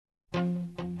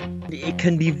it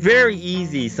can be very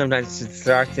easy sometimes to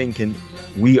start thinking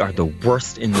we are the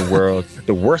worst in the world.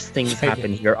 The worst things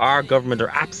happen here. Our government are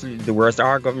absolutely the worst.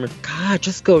 Our government, God,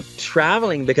 just go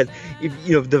traveling, because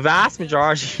if the vast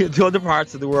majority of the other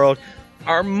parts of the world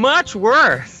are much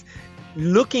worse.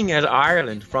 Looking at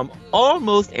Ireland from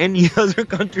almost any other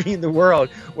country in the world,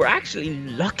 we're actually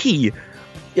lucky.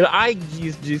 I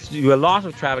used to do a lot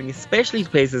of traveling, especially to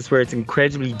places where it's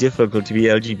incredibly difficult to be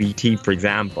LGBT, for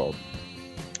example.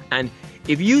 And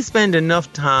if you spend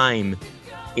enough time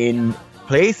in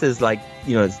places like,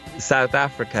 South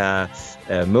Africa,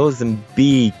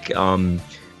 Mozambique,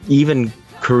 even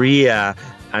Korea,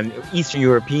 and Eastern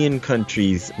European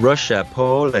countries, Russia,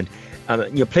 Poland,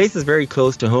 places very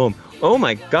close to home. Oh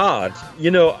my God,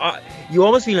 you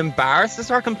almost feel embarrassed to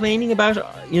start complaining about,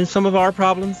 some of our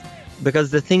problems,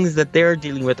 because the things that they're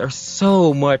dealing with are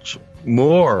so much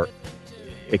more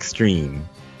extreme.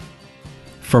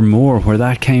 For more where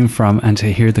that came from, and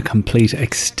to hear the complete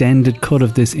extended cut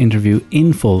of this interview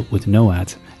in full with no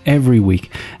ads every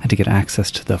week, and to get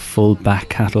access to the full back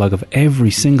catalogue of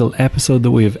every single episode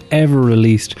that we have ever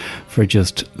released for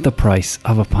just the price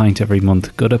of a pint every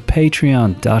month, go to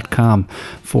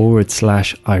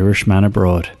patreon.com/Irishman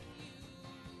Abroad.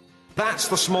 That's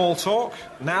the small talk.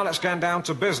 Now let's get down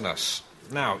to business.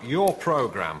 Now, your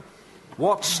programme.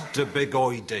 What's the big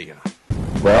idea?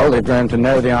 Well, they've grown to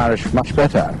know the Irish much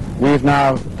better. We've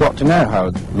now got to know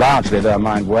how largely their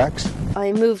mind works.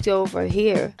 I moved over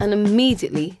here and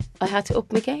immediately I had to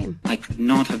up my game. I could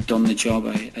not have done the job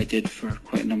I did for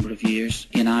quite a number of years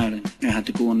in Ireland. I had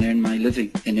to go and earn my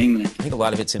living in England. I think a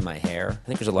lot of it's in my hair. I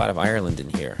think there's a lot of Ireland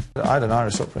in here. I had an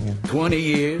Irish upbringing. 20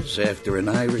 years after an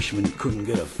Irishman couldn't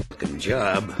get a fucking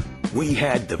job, we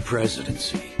had the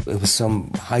presidency. It was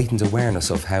some heightened awareness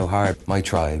of how hard my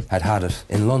tribe had it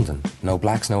in London. No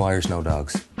blacks, no Irish, no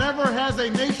dogs. Never has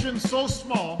a nation so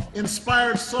small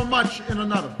inspired so much in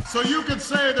another. So you could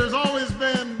say there's always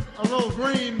been a little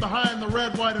green behind the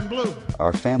red, white, and blue.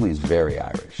 Our family is very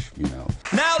Irish,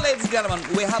 Now, ladies and gentlemen,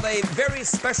 we have a very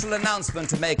special announcement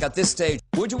to make at this stage.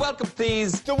 Would you welcome,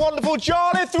 please, the wonderful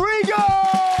Charlie Thrigo!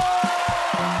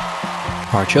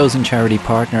 Our chosen charity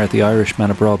partner at the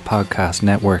Irishman Abroad podcast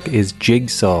network is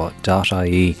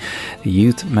Jigsaw.ie, the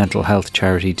youth mental health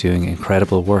charity doing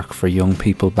incredible work for young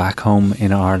people back home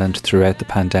in Ireland throughout the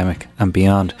pandemic and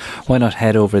beyond. Why not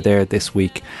head over there this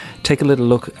week? Take a little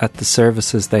look at the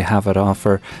services they have at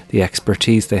offer. The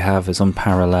expertise they have is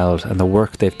unparalleled, and the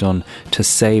work they've done to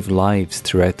save lives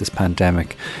throughout this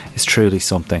pandemic is truly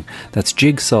something. That's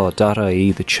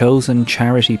Jigsaw.ie, the chosen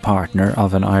charity partner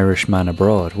of an Irishman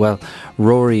Abroad. Well,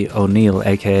 Rory O'Neill,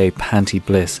 aka Panty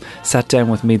Bliss, sat down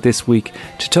with me this week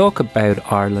to talk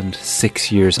about Ireland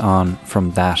 6 years on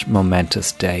from that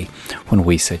momentous day when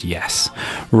we said yes.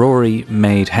 Rory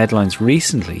made headlines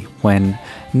recently when,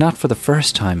 not for the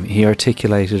first time, he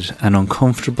articulated an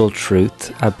uncomfortable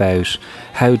truth about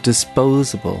how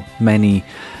disposable many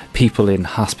people in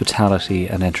hospitality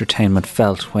and entertainment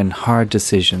felt when hard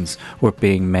decisions were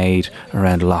being made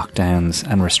around lockdowns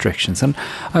and restrictions. And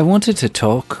I wanted to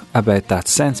talk about that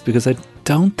sense because I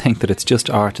don't think that it's just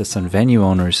artists and venue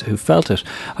owners who felt it.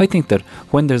 I think that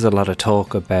when there's a lot of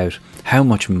talk about how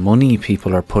much money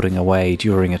people are putting away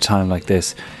during a time like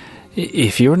this,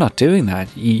 if you're not doing that,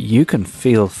 you can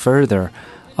feel further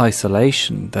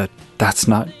isolation, that's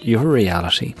not your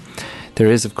reality. There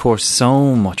is, of course,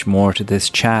 so much more to this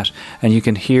chat, and you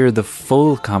can hear the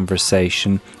full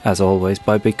conversation, as always,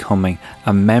 by becoming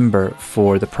a member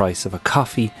for the price of a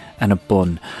coffee and a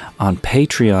bun on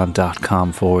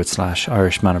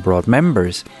patreon.com/Irishman Abroad.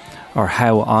 Members are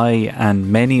how I and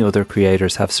many other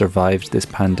creators have survived this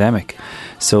pandemic.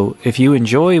 So if you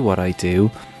enjoy what I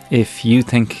do, if you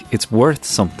think it's worth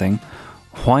something,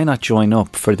 why not join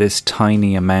up for this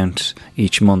tiny amount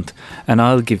each month, and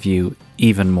I'll give you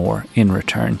even more in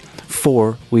return.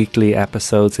 4 weekly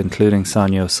episodes, including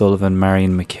Sonia O'Sullivan,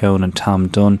 Marion McKeown and Tom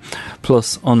Dunn,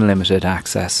 plus unlimited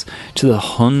access to the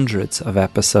hundreds of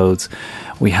episodes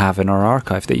we have in our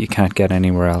archive that you can't get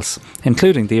anywhere else,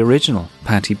 including the original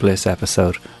Panty Bliss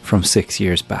episode from 6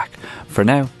 years back. For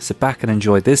now, sit back and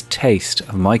enjoy this taste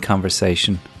of my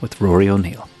conversation with Rory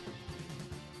O'Neill.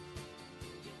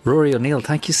 Rory O'Neill,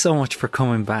 thank you so much for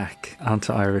coming back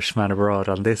onto Irishman Abroad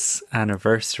on this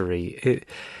anniversary. It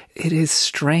is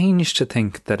strange to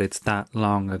think that it's that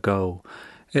long ago.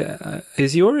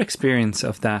 Is your experience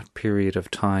of that period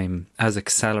of time as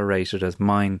accelerated as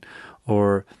mine,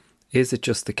 or is it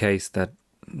just the case that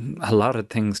a lot of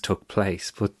things took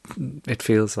place, but it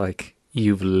feels like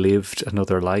you've lived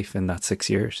another life in that 6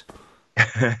 years?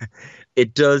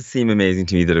 It does seem amazing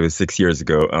to me that it was 6 years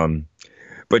ago.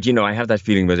 But, I have that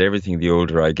feeling about everything the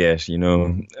older I get.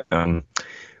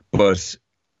 But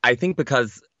I think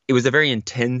because it was a very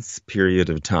intense period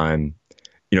of time,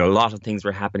 a lot of things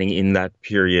were happening in that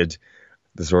period.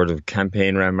 The sort of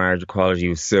campaign around marriage equality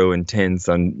was so intense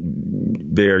on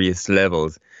various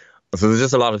levels. So there's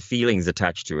just a lot of feelings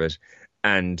attached to it.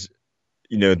 And,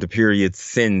 the period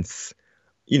since,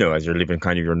 as you're living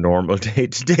kind of your normal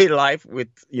day-to-day life with,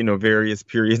 various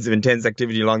periods of intense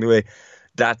activity along the way,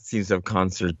 that seems to have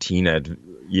concertinaed.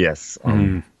 Yes.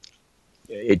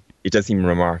 It does seem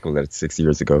remarkable that it's 6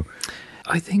 years ago.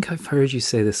 I think I've heard you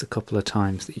say this a couple of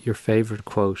times, that your favourite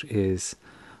quote is,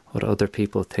 "What other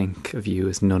people think of you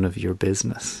is none of your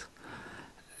business."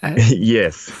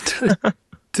 Yes.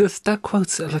 Does that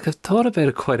quote, like, I've thought about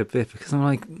it quite a bit, because I'm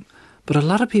like, but a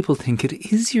lot of people think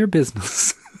it is your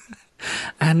business.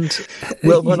 And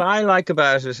well, what I like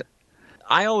about it,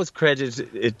 I always credit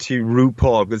it to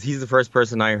RuPaul, because he's the first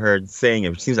person I heard saying it,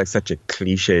 which seems like such a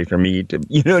cliche for me to,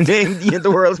 name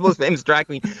the world's most famous drag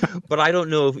queen. But I don't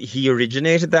know if he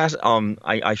originated that.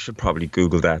 I should probably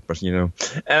Google that, but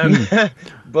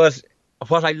But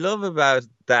what I love about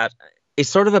that, it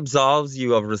sort of absolves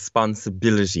you of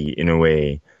responsibility in a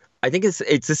way. I think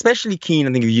it's especially keen,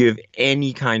 I think, if you have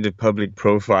any kind of public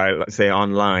profile, say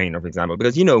online, or for example,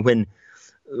 because,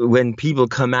 when people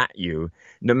come at you,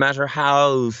 no matter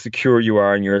how secure you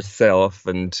are in yourself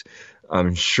and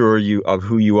sure of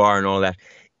who you are and all that,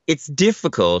 it's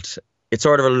difficult. It's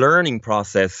sort of a learning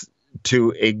process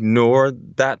to ignore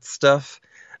that stuff,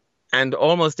 and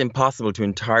almost impossible to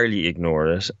entirely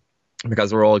ignore it,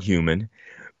 because we're all human.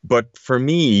 But for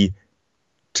me,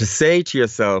 to say to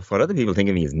yourself, what other people think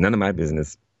of me is none of my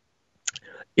business.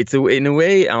 In a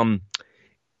way,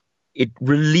 it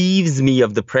relieves me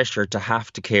of the pressure to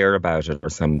have to care about it or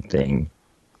something.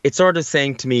 It's sort of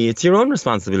saying to me, it's your own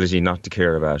responsibility not to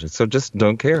care about it, so just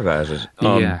don't care about it.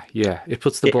 Yeah. It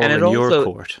puts the ball in your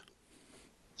court.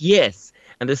 Yes,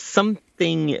 and there's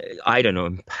something, I don't know,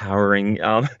 empowering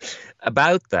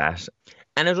about that.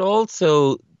 And it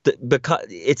also, because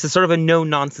it's a sort of a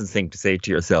no-nonsense thing to say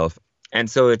to yourself. And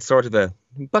so it's sort of a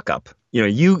buck up.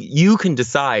 You can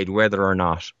decide whether or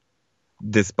not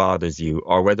this bothers you,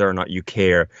 or whether or not you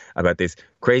care about this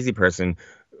crazy person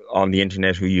on the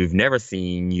internet who you've never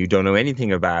seen, you don't know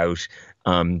anything about,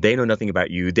 they know nothing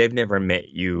about you, they've never met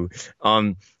you.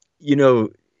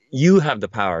 You have the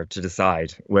power to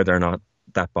decide whether or not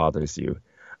that bothers you.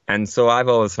 And so I've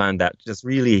always found that just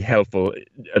really helpful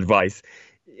advice.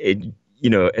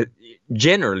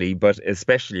 Generally, but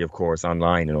especially, of course,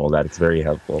 online and all that, it's very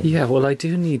helpful. Yeah, well, I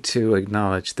do need to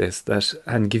acknowledge this,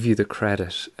 and give you the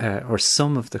credit, or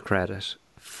some of the credit,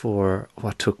 for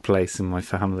what took place in my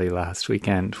family last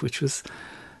weekend, which was a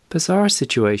bizarre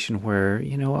situation where,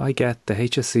 I get the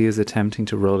HSE is attempting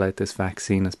to roll out this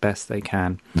vaccine as best they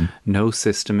can. No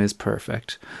system is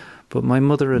perfect. But my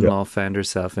mother-in-law found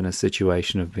herself in a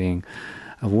situation of being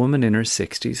a woman in her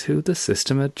 60s who the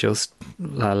system had just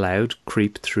allowed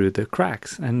creep through the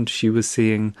cracks. And she was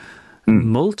seeing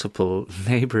multiple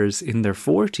neighbours in their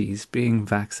 40s being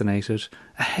vaccinated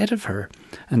ahead of her.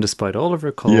 And despite all of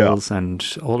her calls and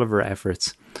all of her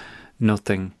efforts,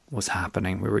 nothing was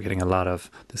happening. We were getting a lot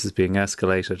of, this is being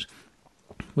escalated,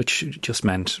 which just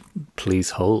meant,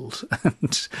 please hold.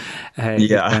 And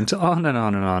it went on and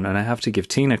on and on. And I have to give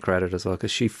Tina credit as well, because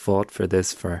she fought for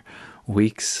this for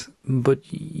weeks. But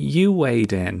you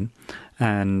weighed in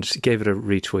and gave it a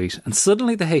retweet, and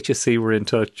suddenly the HSC were in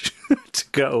touch to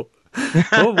go,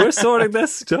 oh, we're sorting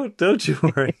this. Don't you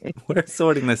worry. We're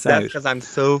sorting this out. That's because I'm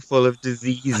so full of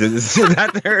diseases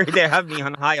that they have me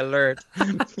on high alert.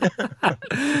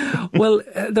 Well,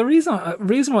 the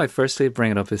reason why I firstly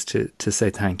bring it up is to say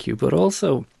thank you, but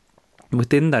also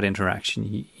within that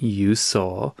interaction, you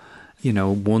saw,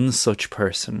 one such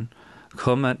person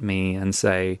come at me and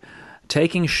say,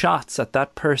 taking shots at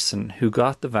that person who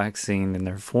got the vaccine in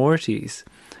their 40s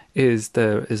is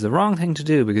the wrong thing to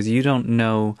do, because you don't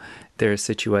know their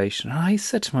situation. And I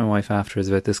said to my wife afterwards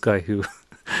about this guy who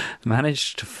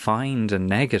managed to find a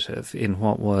negative in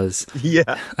what was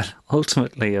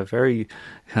ultimately a very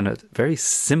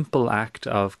simple act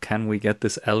of, can we get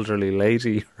this elderly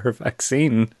lady her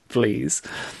vaccine, please?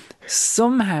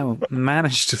 Somehow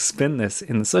managed to spin this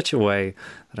in such a way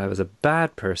that I was a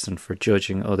bad person for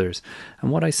judging others.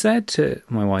 And what I said to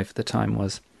my wife at the time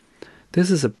was, this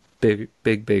is a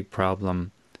big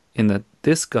problem, in that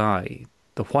this guy,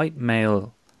 the white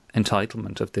male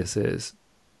entitlement of this is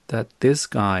that this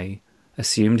guy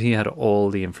assumed he had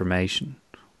all the information,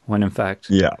 when in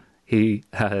fact he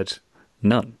had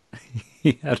none.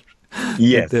 He had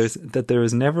that there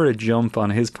was never a jump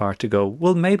on his part to go,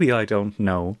 well, maybe I don't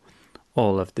know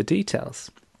all of the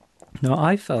details. No,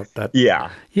 I felt that.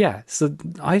 Yeah. Yeah. So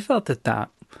I felt that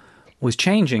was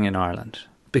changing in Ireland,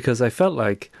 because I felt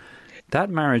like that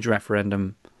marriage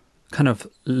referendum kind of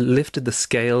lifted the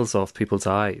scales off people's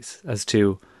eyes as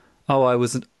to, oh, I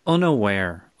was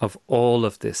unaware of all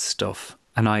of this stuff,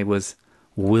 and I was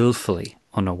willfully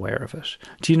unaware of it.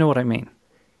 Do you know what I mean?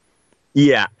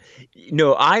 Yeah.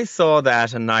 No, I saw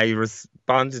that and I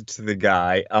responded to the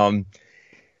guy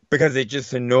because it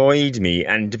just annoyed me.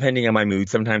 And depending on my mood,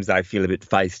 sometimes I feel a bit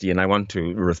feisty and I want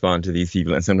to respond to these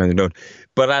people and sometimes I don't.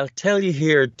 But I'll tell you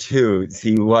here too,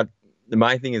 see what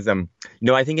my thing is,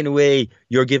 I think in a way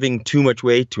you're giving too much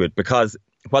weight to it, because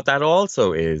what that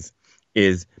also is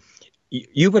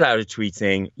you put out a tweet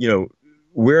saying,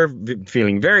 we're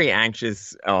feeling very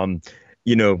anxious,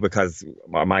 because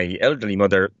my elderly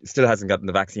mother still hasn't gotten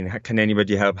the vaccine. Can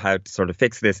anybody help how to sort of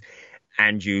fix this?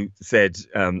 And you said,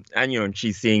 and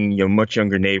she's seeing much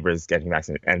younger neighbours getting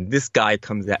vaccinated. And this guy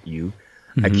comes at you,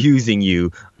 accusing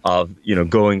you of,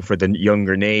 going for the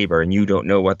younger neighbour, and you don't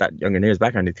know what that younger neighbour's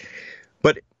background is.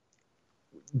 But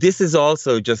this is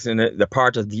also just the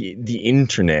part of the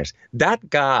internet. That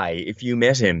guy, if you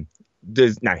met him,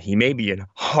 now he may be a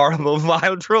horrible,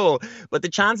 vile troll, but the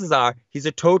chances are he's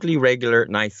a totally regular,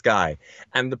 nice guy.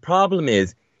 And the problem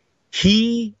is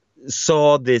he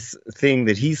saw this thing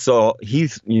that he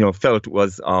felt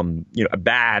was a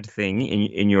bad thing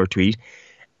in your tweet,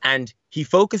 and he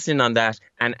focused in on that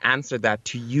and answered that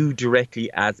to you directly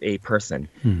as a person.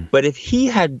 But if he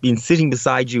had been sitting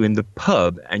beside you in the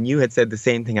pub and you had said the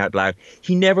same thing out loud,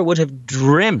 he never would have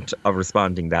dreamt of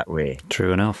responding that way.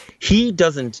 True enough. He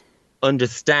doesn't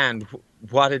understand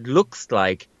what it looks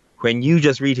like when you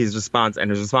just read his response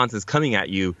and his response is coming at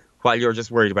you while you're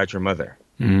just worried about your mother.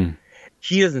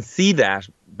 He doesn't see that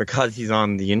because he's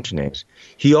on the internet.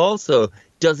 He also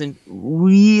doesn't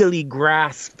really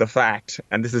grasp the fact,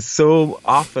 and this is so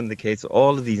often the case,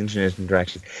 all of these internet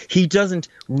interactions, he doesn't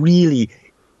really,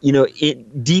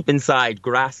 deep inside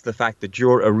grasp the fact that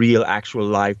you're a real, actual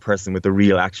live person with a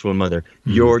real, actual mother.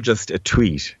 You're just a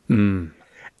tweet. And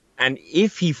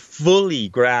if he fully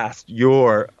grasped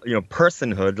your,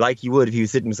 personhood like he would if he was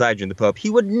sitting beside you in the pub,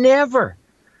 he would never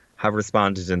have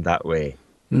responded in that way.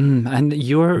 And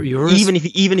you're even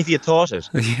if he had thought it,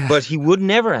 but he would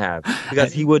never have,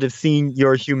 because he would have seen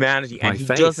your humanity, and he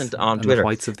doesn't on Twitter. The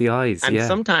whites of the eyes, and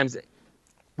sometimes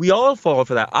we all fall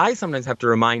for that. I sometimes have to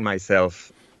remind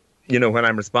myself, when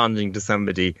I'm responding to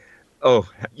somebody,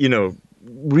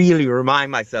 really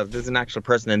remind myself there's an actual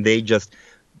person, and they just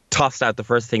tossed out the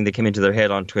first thing that came into their head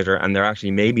on Twitter, and they're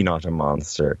actually maybe not a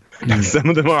monster. Some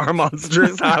of them are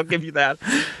monsters. I'll give you that.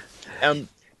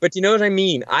 But you know what I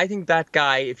mean? I think that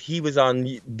guy, if he was on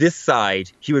this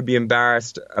side, he would be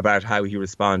embarrassed about how he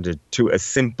responded to a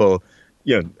simple,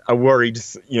 a worried,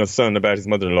 son about his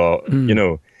mother-in-law.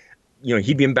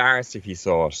 He'd be embarrassed if he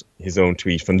saw his own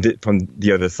tweet from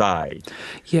the other side.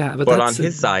 Yeah, but on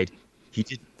his side, he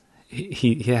did.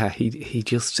 It's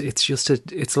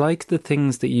like the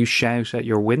things that you shout at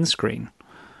your windscreen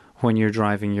when you're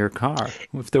driving your car.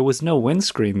 If there was no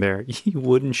windscreen there, you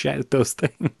wouldn't shout those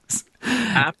things.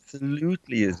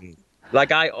 Absolutely isn't.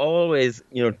 Like, I always,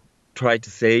 try to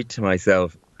say to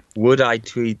myself, would I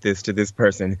tweet this to this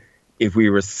person if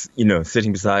we were,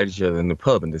 sitting beside each other in the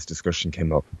pub and this discussion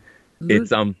came up?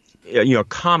 It's,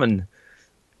 common,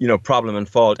 problem and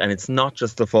fault. And it's not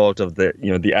just the fault of the,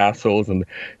 the assholes and the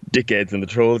dickheads and the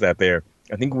trolls out there.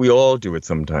 I think we all do it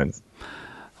sometimes.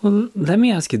 Well, let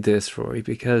me ask you this, Rory,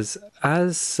 because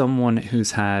as someone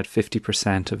who's had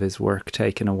 50% of his work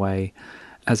taken away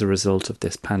as a result of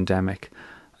this pandemic,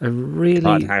 I really...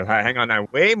 God, hang on now,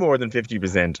 way more than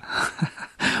 50%.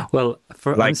 Well,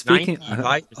 I'm speaking...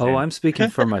 95%. I'm speaking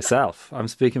for myself. I'm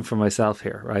speaking for myself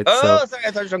here, right? Sorry,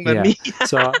 I thought you were talking about me.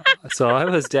 so I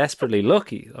was desperately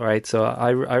lucky, all right? So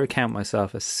I recount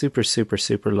myself as super, super,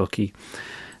 super lucky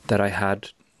that I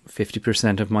had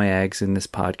 50% of my eggs in this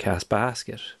podcast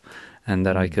basket, and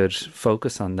that I could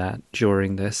focus on that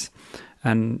during this.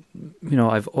 And,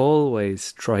 I've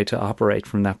always tried to operate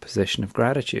from that position of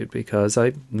gratitude, because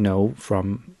I know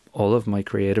from all of my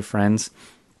creative friends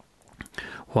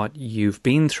what you've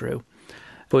been through.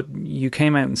 But you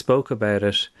came out and spoke about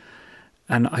it,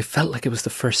 and I felt like it was the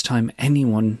first time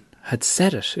anyone had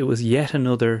said it. It was yet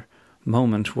another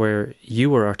moment where you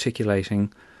were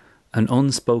articulating an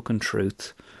unspoken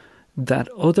truth that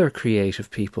other creative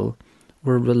people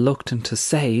were reluctant to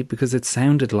say, because it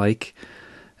sounded like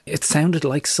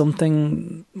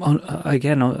something,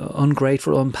 again,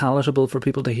 ungrateful, unpalatable for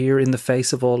people to hear in the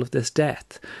face of all of this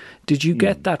death. Did you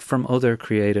get that from other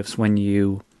creatives when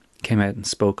you came out and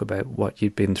spoke about what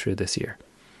you'd been through this year?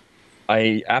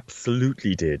 I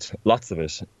absolutely did. Lots of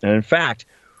it. And in fact,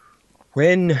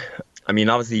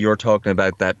 obviously you're talking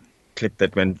about that clip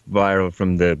that went viral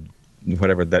from the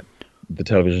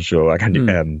television show. I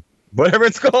can't, whatever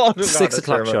it's called. 6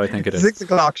 o'clock show, I think it is. 6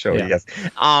 o'clock show, yeah. Yes.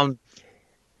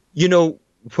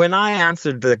 When I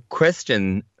answered the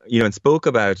question, and spoke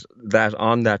about that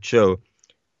on that show,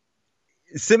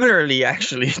 similarly,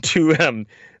 actually, to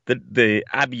the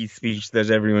Abbey speech that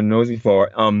everyone knows me for,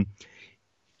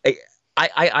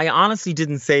 I honestly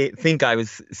didn't think I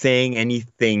was saying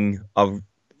anything of,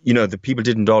 that people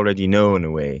didn't already know in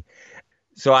a way.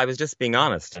 So I was just being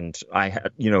honest, and I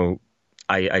had,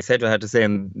 I said what I had to say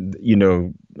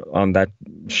on that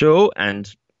show,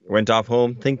 and went off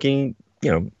home thinking,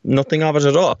 nothing of it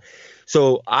at all.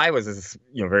 So I was,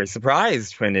 very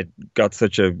surprised when it got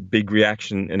such a big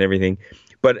reaction and everything.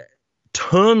 But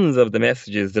tons of the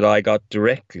messages that I got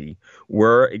directly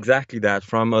were exactly that,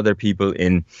 from other people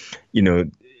in,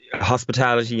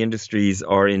 hospitality industries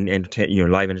or in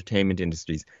live entertainment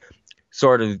industries,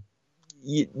 sort of,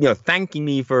 thanking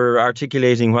me for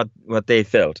articulating what they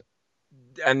felt.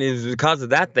 And it was because of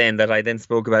that then that I then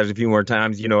spoke about it a few more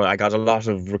times. I got a lot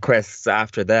of requests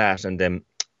after that, and then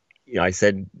I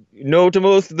said no to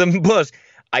most of them, but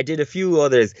I did a few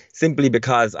others simply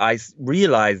because I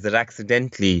realized that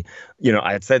accidentally,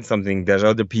 I had said something that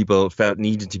other people felt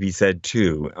needed to be said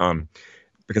too.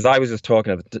 Because I was just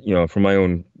talking, from my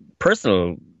own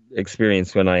personal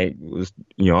experience when I was,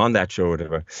 on that show or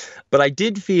whatever. But I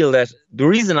did feel that the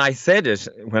reason I said it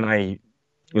when I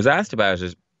was asked about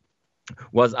it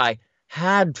was I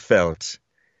had felt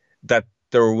that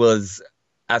there was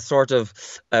a sort of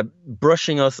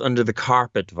brushing us under the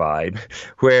carpet vibe,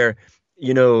 where,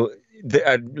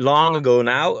 long ago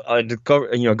now,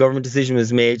 government decision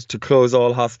was made to close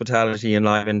all hospitality and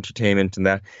live entertainment and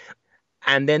that.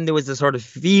 And then there was a sort of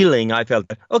feeling I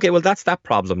felt, okay, well, that's that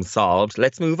problem solved.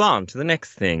 Let's move on to the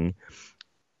next thing.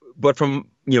 But from,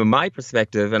 my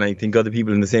perspective, and I think other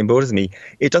people in the same boat as me,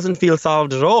 it doesn't feel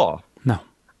solved at all. No.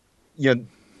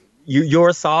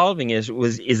 You're solving it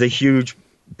is a huge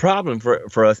problem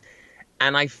for us.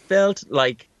 And I felt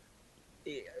like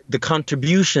the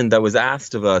contribution that was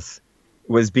asked of us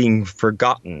was being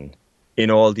forgotten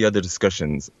in all the other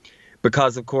discussions.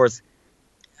 Because, of course,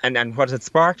 and what had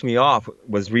sparked me off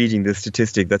was reading the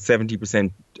statistic that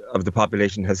 70% of the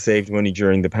population has saved money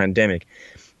during the pandemic.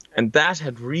 And that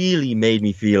had really made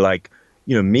me feel like,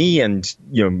 me and,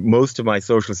 most of my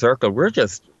social circle, we're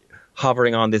just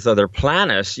hovering on this other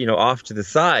planet, off to the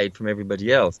side from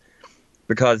everybody else.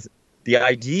 Because the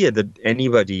idea that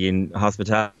anybody in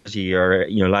hospitality or,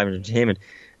 live entertainment,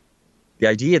 the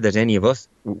idea that any of us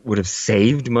would have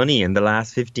saved money in the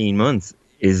last 15 months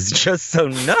is just so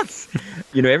nuts.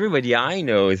 Everybody I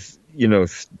know is,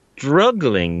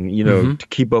 struggling, to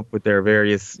keep up with their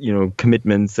various,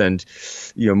 commitments and,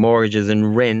 mortgages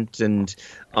and rent, and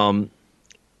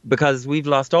because we've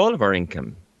lost all of our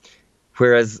income.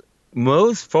 Whereas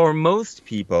for most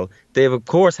people, they've of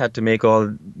course had to make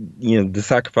all, the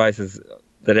sacrifices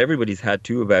that everybody's had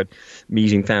to about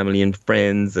meeting family and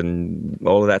friends and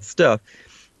all of that stuff.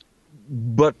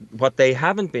 But what they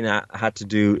haven't had to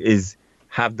do is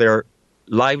have their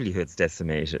livelihoods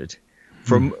decimated.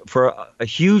 For a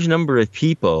huge number of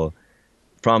people,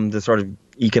 from the sort of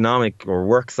economic or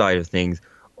work side of things,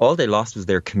 all they lost was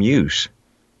their commute.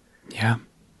 Yeah.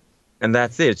 And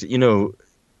that's it.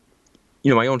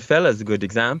 My own fella is a good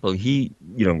example. He,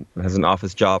 has an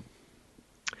office job.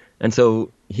 And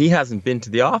so he hasn't been to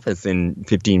the office in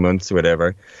 15 months or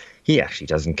whatever. He actually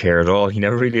doesn't care at all. He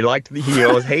never really he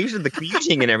always hated the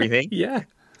commuting and everything. Yeah.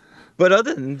 But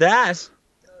other than that,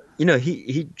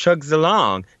 he chugs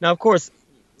along. Now, of course,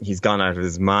 he's gone out of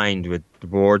his mind with the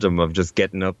boredom of just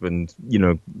getting up and,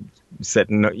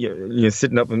 sitting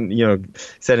up and,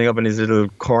 setting up in his little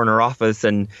corner office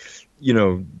and,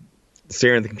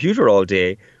 staring at the computer all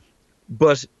day.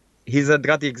 But he's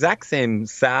got the exact same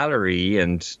salary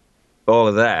and all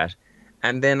of that.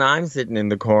 And then I'm sitting in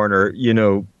the corner,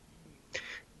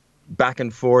 back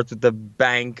and forth with the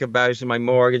bank about my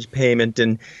mortgage payment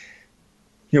and,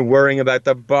 worrying about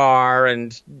the bar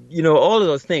and, all of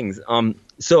those things.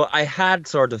 So I had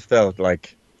sort of felt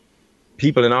like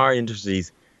people in our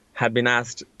industries had been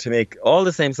asked to make all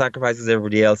the same sacrifices as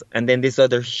everybody else, and then this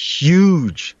other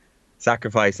huge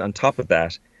sacrifice on top of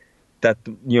that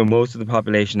most of the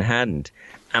population hadn't.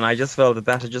 And I just felt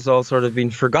that had just all sort of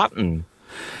been forgotten.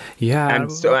 Yeah.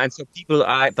 And so people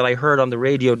that I heard on the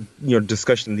radio,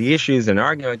 discussing the issues and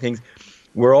arguing things,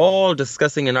 were all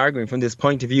discussing and arguing from this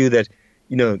point of view that,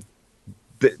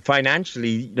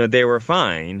 financially, they were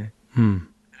fine.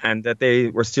 and that they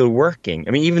were still working.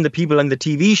 I mean, even the people on the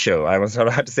TV show, I was sort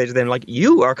of had to say to them, like,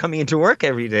 you are coming into work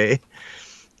every day.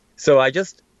 So I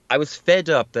was fed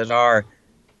up that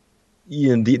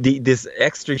this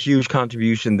extra huge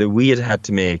contribution that we had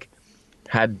to make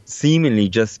had seemingly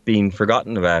just been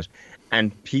forgotten about,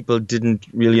 and people didn't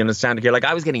really understand it. Like,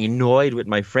 I was getting annoyed with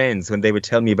my friends when they would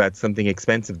tell me about something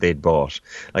expensive they'd bought.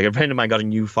 Like, a friend of mine got a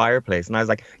new fireplace, and I was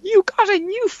like, you got a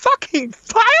new fucking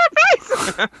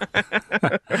fireplace?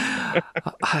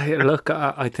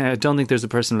 I don't think there's a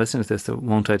person listening to this that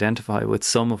won't identify with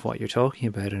some of what you're talking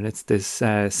about, and it's this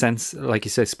sense, like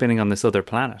you say, spinning on this other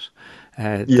planet.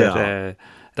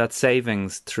 That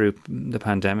savings through the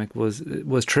pandemic was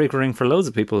triggering for loads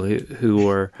of people who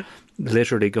were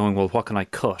literally going, well, what can I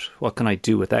cut? What can I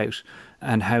do without?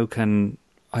 And how can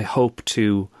I hope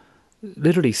to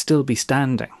literally still be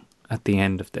standing at the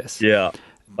end of this? Yeah.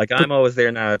 Like, I'm always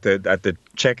there now at the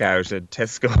checkout at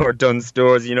Tesco or Dunnes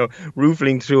stores,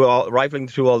 rifling through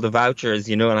all the vouchers,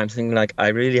 and I'm thinking, like, I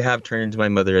really have turned into my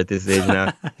mother at this age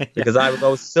now, because I was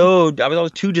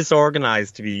always too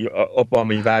disorganized to be up on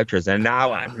my vouchers, and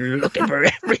now I'm looking for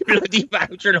every bloody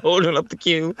voucher and holding up the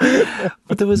queue.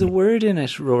 But there was a word in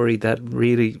it, Rory, that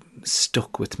really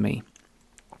stuck with me,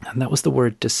 and that was the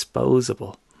word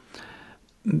disposable,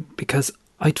 because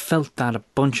I'd felt that a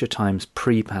bunch of times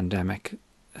pre-pandemic,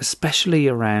 especially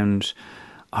around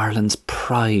Ireland's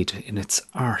pride in its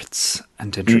arts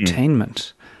and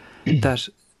entertainment, that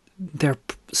they're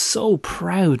so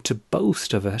proud to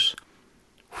boast of it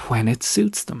when it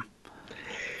suits them.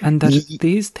 And that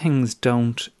these things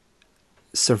don't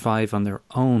survive on their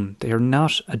own. They are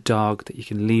not a dog that you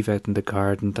can leave out in the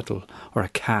garden or a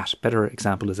cat. Better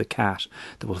example is a cat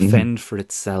that will fend for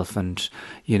itself and,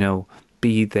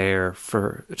 be there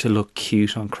to look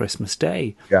cute on Christmas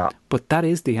Day. Yeah. But that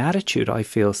is the attitude I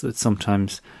feel that's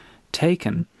sometimes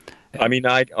taken. I mean,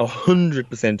 I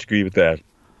 100% agree with that.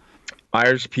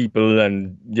 Irish people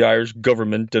and the Irish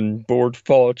government and Board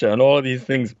Fáilte and all of these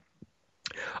things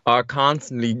are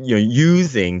constantly,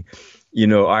 using,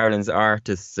 Ireland's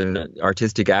artists and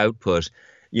artistic output,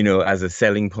 as a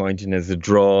selling point and as a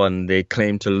draw, and they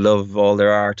claim to love all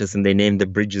their artists and they name the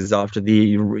bridges after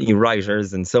the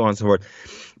writers and so on and so forth.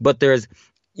 But there's,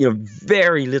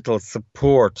 very little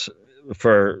support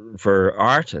for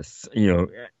artists,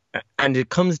 and it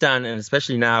comes down, and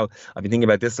especially now, I've been thinking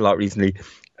about this a lot recently,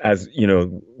 as,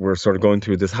 we're sort of going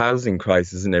through this housing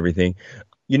crisis and everything.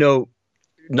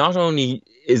 Not only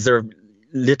is there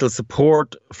little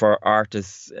support for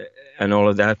artists and all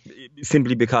of that,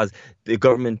 simply because the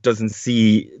government doesn't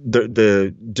see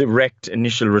the direct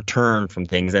initial return from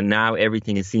things, and now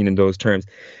everything is seen in those terms.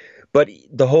 But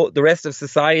the rest of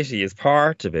society is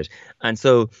part of it, and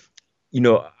so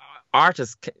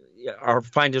artists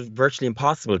find it virtually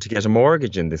impossible to get a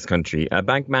mortgage in this country. A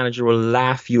bank manager will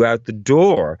laugh you out the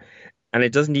door, and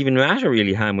it doesn't even matter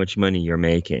really how much money you're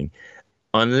making,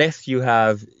 unless you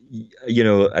have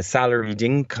a salaried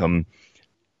income.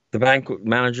 The bank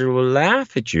manager will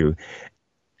laugh at you.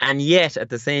 And yet, at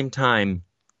the same time,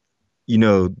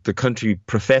 the country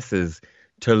professes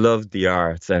to love the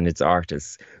arts and its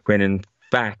artists, when in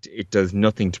fact it does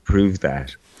nothing to prove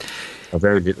that, or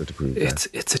very little to prove that.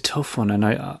 It's a tough one, and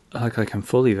I can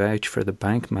fully vouch for the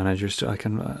bank managers. I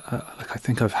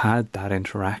think I've had that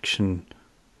interaction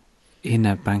in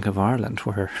a Bank of Ireland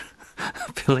where,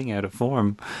 filling out a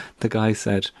form, the guy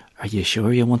said, "Are you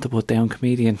sure you want to put down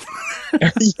comedian?"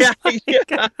 yeah.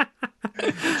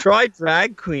 Try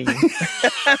drag queen.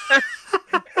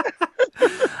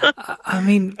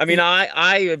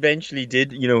 I eventually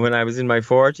did, when I was in my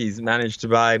 40s, managed to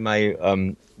buy my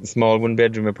small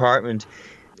one-bedroom apartment,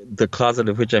 the closet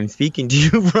of which I'm speaking to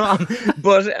you from,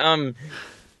 but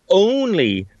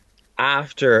only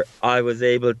after I was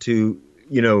able to,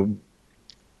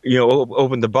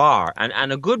 open the bar.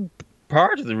 And a good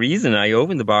part of the reason I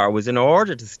opened the bar was in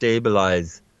order to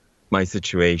stabilize my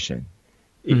situation.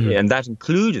 And that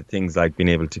included things like being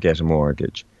able to get a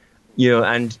mortgage,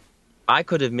 and I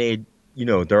could have made,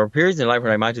 there were periods in life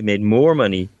where I might have made more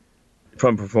money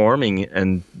from performing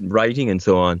and writing and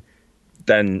so on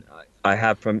than I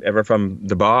have from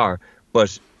the bar.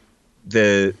 But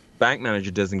the bank manager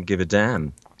doesn't give a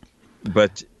damn.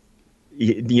 But,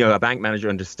 a bank manager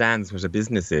understands what a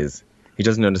business is. He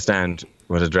doesn't understand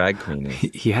what a drag queen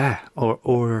is. Yeah.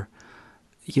 Or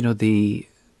the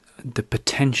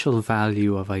potential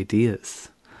value of ideas.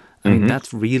 I mean,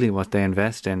 that's really what they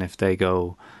invest in if they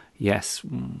go, yes,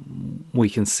 we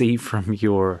can see from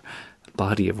your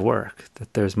body of work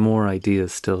that there's more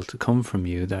ideas still to come from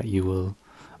you that you will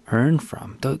earn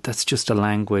from. That's just a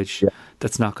language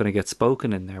that's not going to get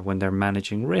spoken in there when they're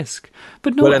managing risk.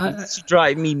 But no, well, it used to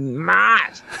drive me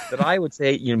mad that I would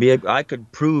say, I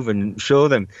could prove and show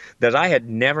them that I had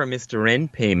never missed a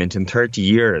rent payment in 30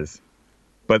 years.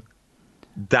 But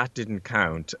that didn't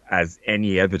count as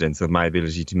any evidence of my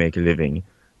ability to make a living,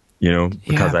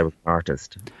 because I was an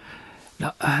artist.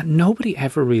 Now, nobody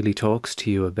ever really talks to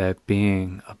you about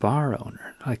being a bar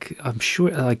owner. Like, I'm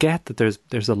sure I get that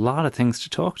there's a lot of things to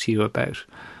talk to you about,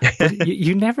 but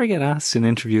you never get asked in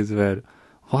interviews about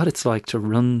what it's like to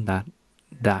run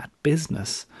that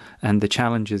business and the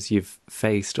challenges you've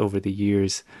faced over the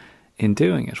years in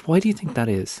doing it. Why do you think that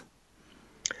is?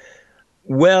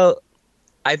 Well,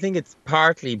 I think it's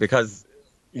partly because,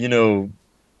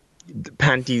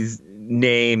 Panty's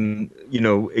name,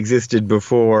 existed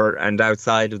before and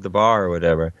outside of the bar or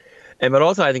whatever. But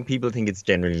also I think people think it's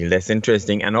generally less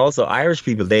interesting. And also Irish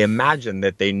people, they imagine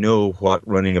that they know what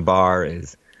running a bar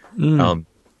is.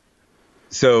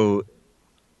 So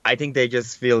I think they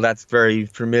just feel that's very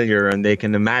familiar and they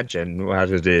can imagine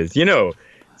what it is,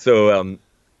 So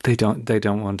they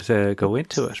don't want to go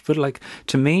into it. But like,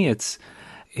 to me,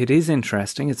 it is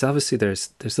interesting. It's obviously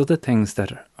there's other things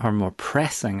that are more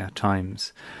pressing at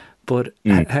times, but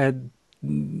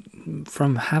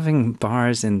from having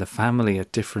bars in the family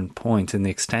at different points in the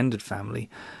extended family,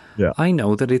 I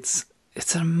know that it's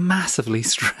a massively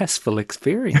stressful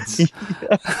experience.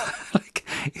 Like,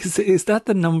 is that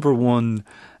the number one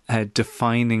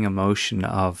defining emotion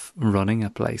of running a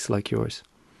place like yours?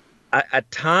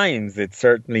 At times, it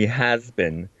certainly has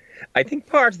been. I think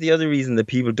part of the other reason that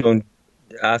people don't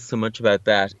ask so much about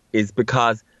that is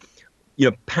because,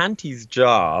 Panty's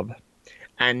job,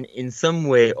 and in some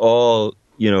way all,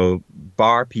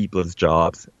 bar people's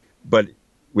jobs, but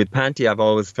with Panty, I've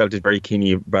always felt it very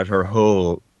keenly about her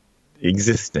whole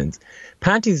existence.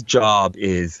 Panty's job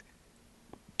is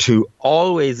to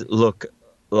always look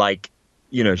like,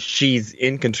 she's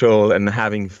in control and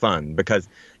having fun, because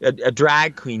a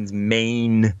drag queen's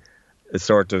main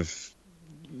sort of,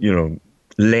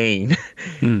 lane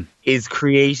is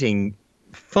creating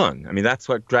fun. I mean, that's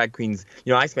what drag queens,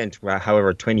 I spent,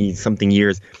 however, 20 something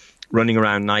years running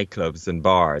around nightclubs and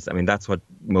bars. I mean, that's what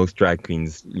most drag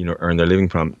queens, earn their living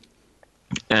from.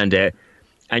 And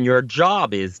your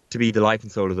job is to be the life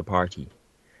and soul of the party.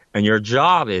 And your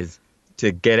job is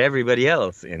to get everybody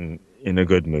else in a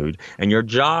good mood. And your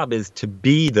job is to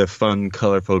be the fun,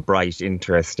 colorful, bright,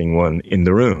 interesting one in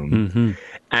the room. Mm-hmm.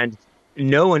 And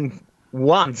no one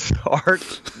wants or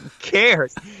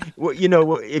cares,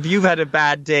 if you've had a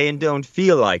bad day and don't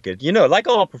feel like it, like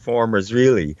all performers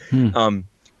really.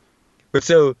 But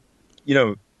so,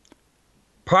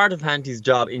 part of Panty's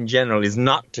job in general is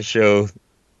not to show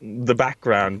the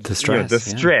background, the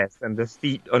stress and the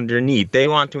feet underneath. They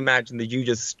want to imagine that you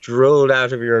just strolled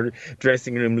out of your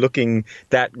dressing room looking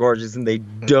that gorgeous, and they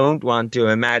don't want to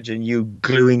imagine you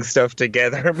gluing stuff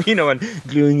together, and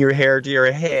gluing your hair to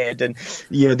your head, and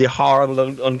the horrible,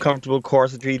 uncomfortable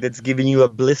corsetry that's giving you a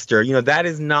blister. That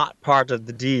is not part of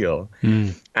the deal.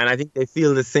 And I think they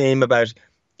feel the same about,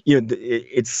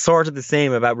 it's sort of the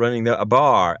same about running a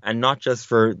bar, and not just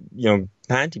for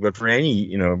Panty, but for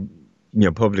any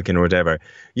publican or whatever.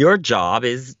 Your job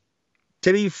is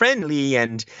to be friendly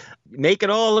and make it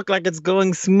all look like it's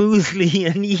going smoothly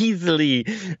and easily,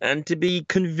 and to be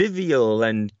convivial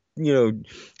and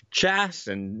chat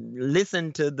and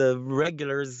listen to the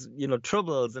regulars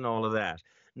troubles and all of that,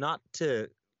 not to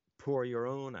pour your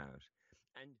own out.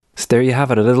 So there you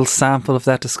have it, a little sample of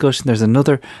that discussion. There's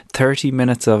another 30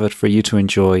 minutes of it for you to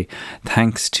enjoy,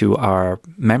 thanks to our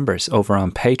members over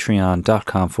on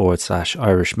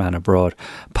patreon.com/Irishman Abroad.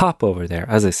 Pop over there.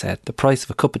 As I said, the price of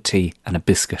a cup of tea and a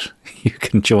biscuit. You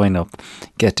can join up,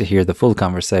 get to hear the full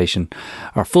conversation,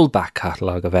 our full back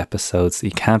catalogue of episodes that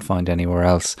you can't find anywhere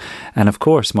else. And of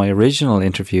course, my original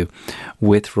interview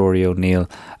with Rory O'Neill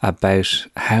about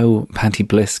how Panty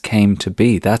Bliss came to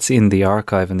be. That's in the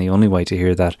archive, and the only way to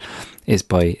hear that is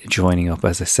by joining up.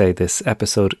 As I say, this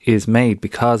episode is made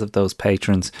because of those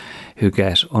patrons who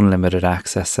get unlimited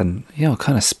access and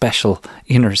kind of special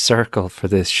inner circle for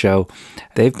this show.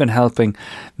 They've been helping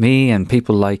me and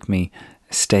people like me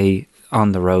stay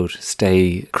on the road,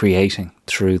 stay creating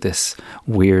through this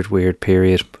weird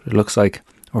period. It looks like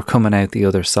we're coming out the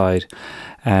other side.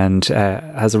 And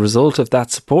as a result of that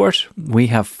support, we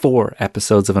have 4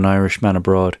 episodes of An Irishman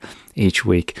Abroad each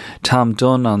week. Tom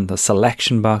Dunn on the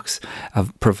selection box,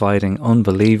 providing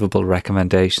unbelievable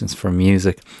recommendations for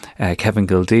music. Kevin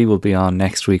Gildee will be on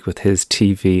next week with his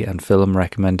TV and film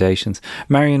recommendations.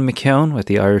 Marion McKeown with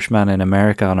The Irishman in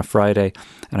America on a Friday.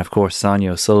 And of course,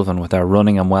 Sonia O'Sullivan with our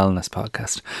Running and Wellness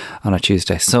podcast on a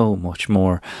Tuesday. So much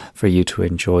more for you to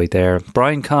enjoy there.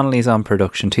 Brian Connolly's on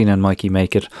production. Tina and Mikey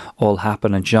make it all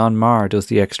happen. And John Marr does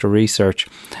the extra research.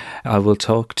 I will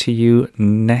talk to you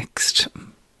next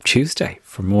Tuesday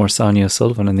for more Sonia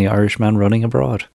O'Sullivan and The Irishman Running Abroad.